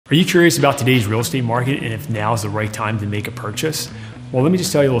Are you curious about today's real estate market and if now is the right time to make a purchase? Well, let me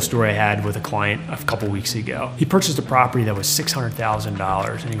just tell you a little story I had with a client a couple weeks ago. He purchased a property that was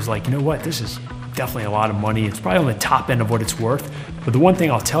 $600,000 and he was like, you know what, this is definitely a lot of money. It's probably on the top end of what it's worth. But the one thing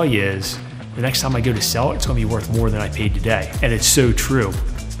I'll tell you is the next time I go to sell it, it's gonna be worth more than I paid today. And it's so true.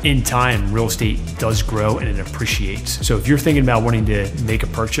 In time, real estate does grow and it appreciates. So if you're thinking about wanting to make a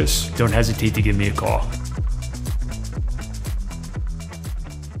purchase, don't hesitate to give me a call.